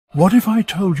What if I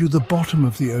told you the bottom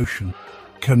of the ocean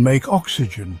can make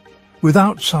oxygen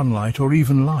without sunlight or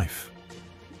even life?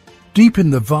 Deep in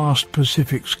the vast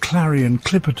Pacific's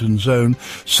Clarion-Clipperton zone,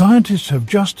 scientists have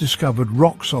just discovered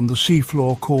rocks on the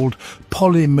seafloor called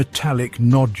polymetallic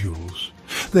nodules.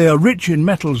 They are rich in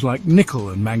metals like nickel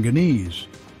and manganese,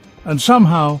 and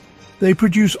somehow they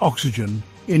produce oxygen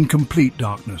in complete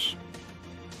darkness.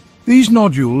 These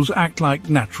nodules act like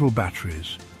natural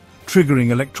batteries,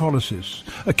 triggering electrolysis,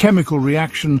 a chemical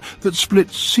reaction that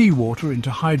splits seawater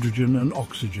into hydrogen and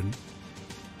oxygen.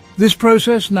 This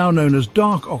process, now known as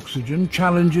dark oxygen,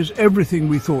 challenges everything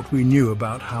we thought we knew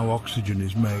about how oxygen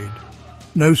is made.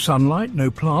 No sunlight,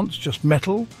 no plants, just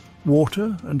metal,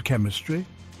 water and chemistry.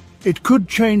 It could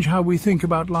change how we think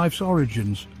about life's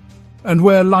origins and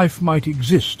where life might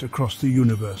exist across the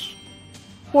universe.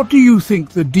 What do you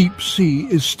think the deep sea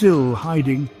is still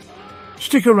hiding?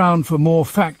 Stick around for more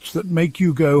facts that make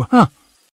you go, huh?